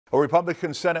A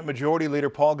Republican Senate Majority Leader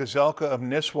Paul Gazelka of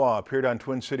Nisswa appeared on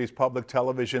Twin Cities Public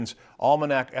Television's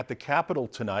Almanac at the Capitol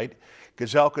tonight.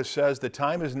 Gazelka says the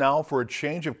time is now for a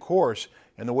change of course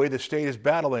in the way the state is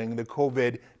battling the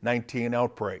COVID-19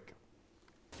 outbreak.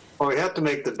 Well, we have to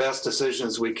make the best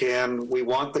decisions we can. We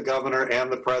want the governor and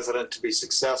the president to be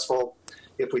successful.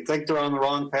 If we think they're on the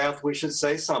wrong path, we should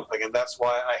say something, and that's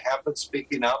why I have been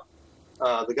speaking up.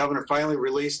 The governor finally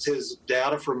released his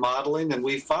data for modeling, and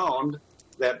we found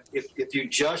that if you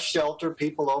just shelter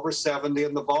people over 70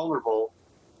 and the vulnerable,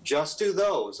 just do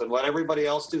those and let everybody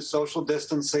else do social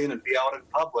distancing and be out in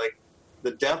public, the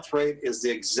death rate is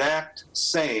the exact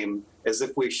same as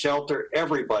if we shelter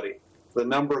everybody. The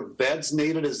number of beds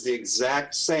needed is the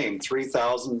exact same,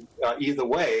 3,000 either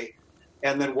way.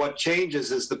 And then what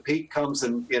changes is the peak comes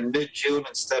in mid-June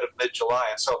instead of mid-July.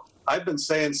 And so I've been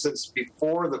saying since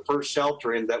before the first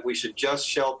sheltering that we should just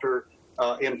shelter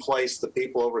in place the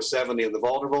people over 70 and the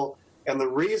vulnerable. And the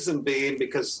reason being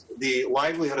because the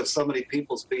livelihood of so many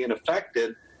people is being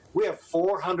affected. We have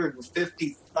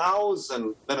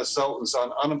 450,000 Minnesotans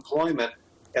on unemployment,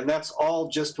 and that's all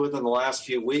just within the last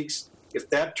few weeks. If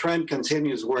that trend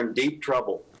continues, we're in deep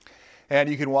trouble. And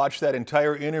you can watch that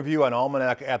entire interview on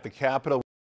Almanac at the Capitol.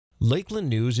 Lakeland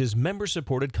News is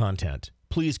member-supported content.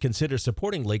 Please consider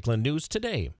supporting Lakeland News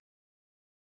today.